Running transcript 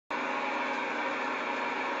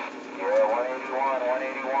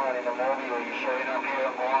181 in the Mobile. You showing up here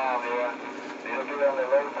on Guam, yeah. Little bit on the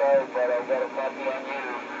low side, but I got a copy on you.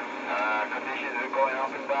 Conditions are going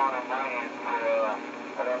up and down on my end, so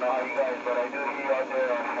I don't know how you guys, but I do hear you out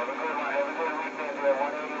there. Have a good one. Have a good weekend there.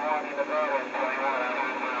 181 in the garden, 21 on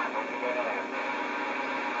the ground. What you got on?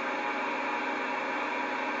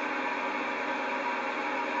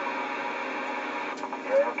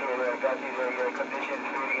 Yeah, okay, I got you there. Your conditions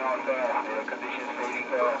fading out fast. Your conditions fading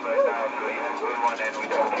fast right now, so you have a good one, and we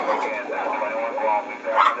talk to you again. 21 Guam, we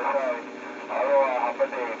back on the side. Aloha, have a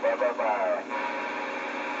day. Bye-bye-bye.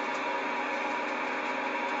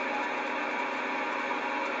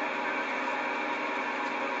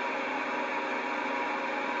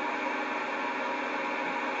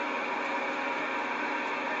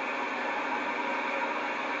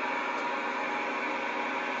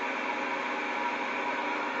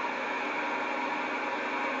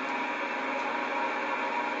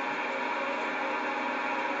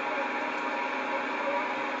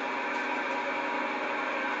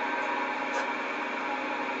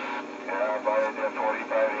 About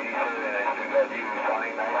 4587, I still got you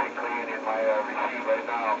sounding nice and clean in my receive right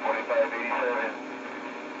now, 4587.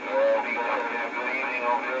 Yeah, you guys having a good evening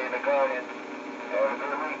over there in the garden. Have a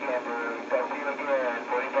good weekend, talk to you again,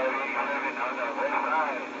 4587 on the west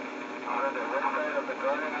side. On the west side of the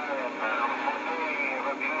garden island. Have a good day, have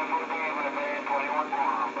a beautiful day, my friend, 21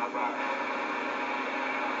 Guam, bye-bye.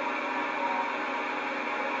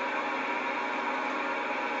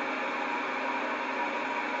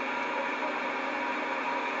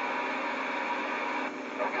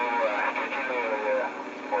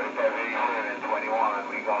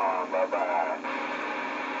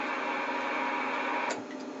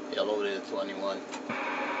 Hello there, 21.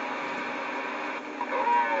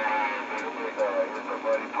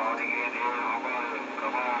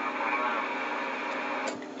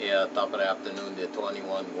 Yeah, top of the afternoon, the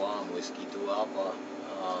 21 Guam, Whiskey 2 Alpha.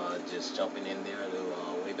 Just jumping in there to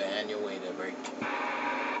wave a hand your way there, break. Yeah,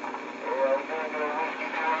 we're doing the Whiskey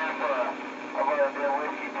 2 Alpha. How about the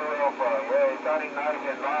Whiskey 2 Alpha? Yeah, it's sounding nice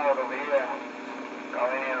and loud over here.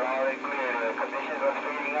 Coming in loud and clear. The conditions are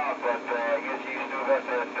fading out, but I guess you still got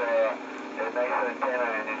that nice antenna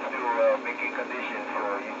and it's still making conditions, so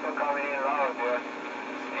you're still coming in loud there.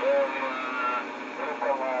 Yeah, we looks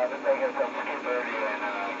like I had some skip earlier, and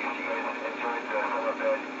I guess you guys enjoyed some of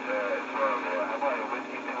that as well there. How about a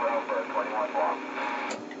Whiskey 2 Alpha, 21 Guam?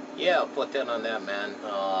 Yeah, put that on that, man.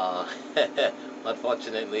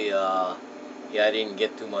 Unfortunately, yeah, I didn't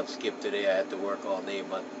get too much skip today. I had to work all day,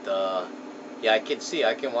 but yeah, I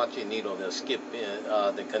can watch your needle. The skip,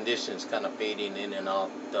 the conditions kind of fading in and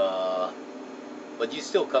out. But you're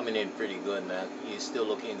still coming in pretty good, man. You're still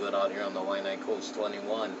looking good out here on the Waianae Coast.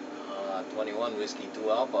 21, 21 Whiskey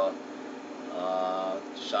 2 Alpha.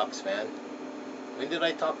 Shucks, man. When did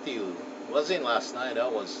I talk to you? Wasn't last night.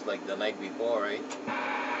 That was like the night before, right?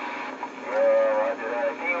 Yeah, Roger.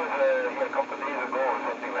 I think it was a couple of days ago or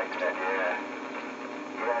something like that, yeah.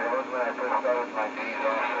 Yeah, that was when I first started my days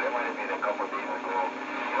off, so that might have been a couple of days ago.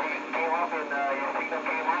 You came up and your signal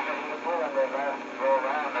came up and you were good on that last go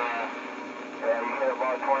around. Yeah, you hit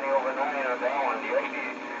about 20 over 9 on that one. You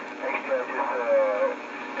actually I just,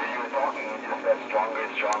 as you were talking, it just got stronger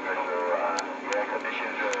and stronger. So, yeah,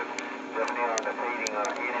 conditions are definitely on the fading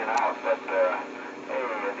in and out, but hey,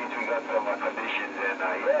 at least we got some conditions, and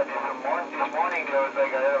yeah, this morning there was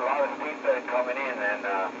like a lot of stateside coming in, and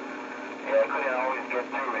yeah, I couldn't always get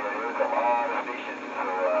through it. There was a lot of stations,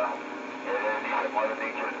 so yeah, at least Mother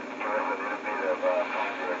Nature gave us a little bit of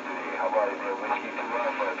fun there today. How about the Whiskey 2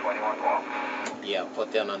 for 21 Guam? Yeah,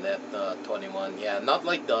 put down on that 21. Yeah, not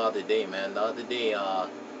like the other day, man. The other day,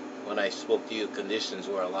 when I spoke to you, conditions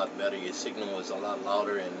were a lot better. Your signal was a lot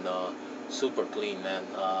louder and super clean, man.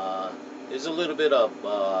 There's a little bit of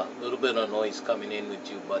noise coming in with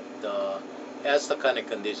you, but that's the kind of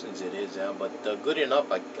conditions it is. Yeah, but good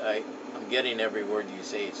enough. I'm getting every word you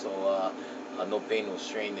say, so no pain, no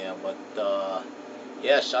strain there. But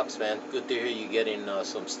yeah, shucks, man. Good to hear you getting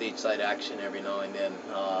some stateside action every now and then.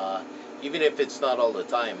 Even if it's not all the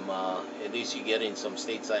time, at least you're getting some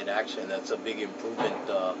stateside action. That's a big improvement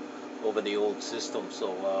over the old system.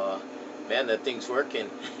 So, man, that thing's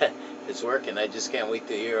working. It's working. I just can't wait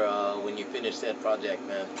to hear when you finish that project,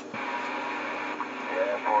 man.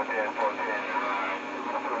 Yeah, 410.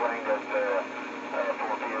 Still running that 4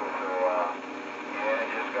 field, so yeah,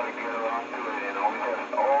 just gotta get around to it, and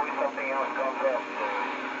always something else comes up, so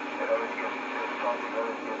it always gets, this project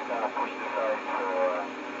always gets kind of pushed aside, so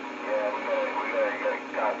yeah, we gotta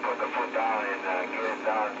kind of put the foot down and get it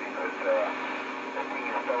done, because the thing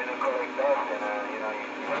is starting to collect dust, and you know, you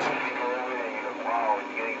finger over it and you go, wow,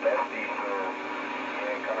 it's getting dusty, so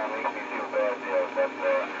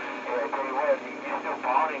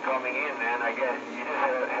coming in, man. I guess you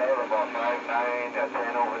just held about 5-9, 10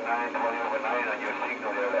 over 9, 20 over 9 on your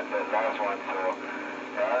signal there, that last one. So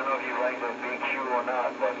I don't know if you like that big Q or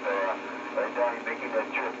not, but right now you're making that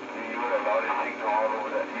trip. You would have loudest signal all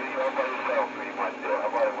over that. You're all by yourself pretty much there.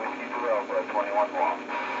 How about a Whiskey 2 Alpha 21 Guam?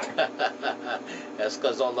 That's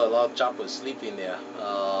because all the loud choppers sleeping there.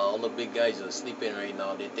 All the big guys are sleeping right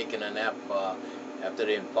now. They're taking a nap after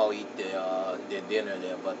they probably eat their dinner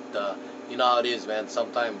there. But you know how it is, man.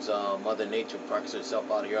 Sometimes Mother Nature parks herself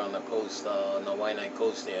out here on the coast, on the Waianae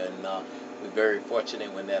coast there, and we're very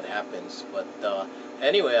fortunate when that happens. But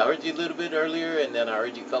anyway, I heard you a little bit earlier, and then I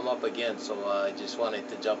heard you come up again. So I just wanted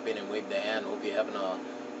to jump in and wave the hand. Hope you're having a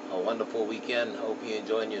wonderful weekend. Hope you're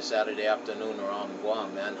enjoying your Saturday afternoon around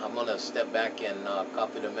Guam, man. I'm going to step back and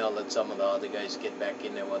copy the mail, let some of the other guys get back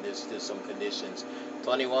in there while there's still some conditions.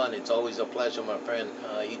 21, it's always a pleasure, my friend.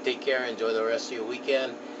 You take care. Enjoy the rest of your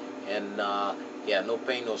weekend. And, yeah, no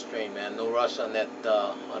pain, no strain, man. No rush on that,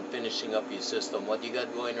 on finishing up your system. What you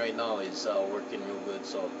got going right now is working real good.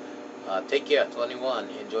 So take care, 21.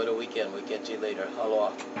 Enjoy the weekend. We'll catch you later.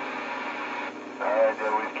 Aloha. Alright, there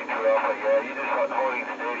Whiskey 2 Alpha. Yeah, you just holding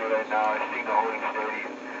steady right now. I think the holding steady.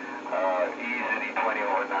 Easily 20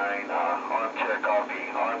 over 9. Armchair coffee.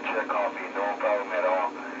 No problem at all.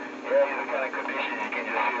 Yeah, these are the kind of conditions you can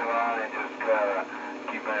just sit around and just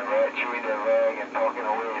keep chewing that rag and talking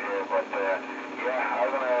away there. But yeah, I'm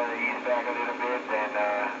going to ease back a little bit and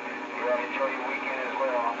yeah, enjoy your weekend as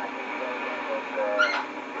well. I think you guys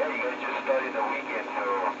yeah, you guys just started the weekend, so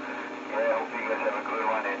yeah, hopefully you guys have a good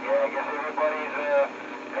one. And yeah, I guess everybody's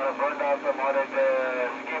kind of burned out from all that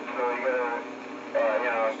skip, so you gotta, you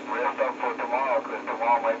know, rest up for tomorrow, because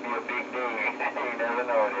tomorrow might be a big day. You never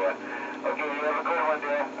know there. Okay, you have a good one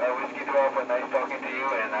there. Whiskey 2 Alpha, nice talking to you,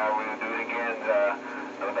 and we'll do it again,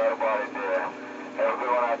 no doubt about it there. Have a good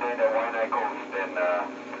one out there in the Waianae coast, and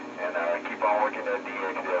keep on working that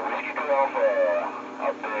DX there. Whiskey 2 Alpha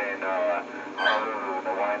out there in Honolulu,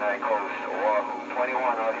 the Waianae coast, Oahu. 21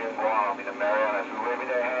 out here in Guam, in the Marianas. We're waving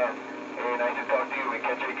their hands. Hey, nice to talk to you. We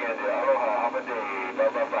catch you again there. Aloha, have a day.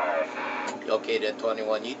 Bye-bye-bye. Okay, there,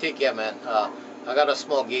 21. You take care, man. I got a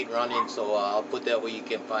small gate running, so I'll put that where you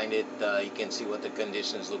can find it. You can see what the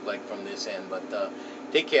conditions look like from this end. But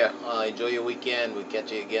take care. Enjoy your weekend. We'll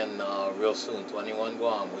catch you again real soon. 21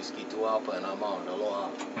 Guam, Whiskey 2 Alpha, and I'm out. Aloha.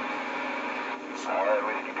 Alright,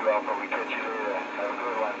 Whiskey 2 Alpha. We catch you later. Have a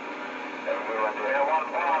good one. Have a good one there.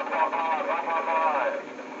 Bye-bye.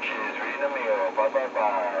 Cheers. Reading the mail.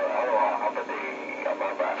 Bye-bye-bye. Aloha. Have a day.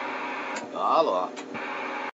 Bye-bye. Aloha.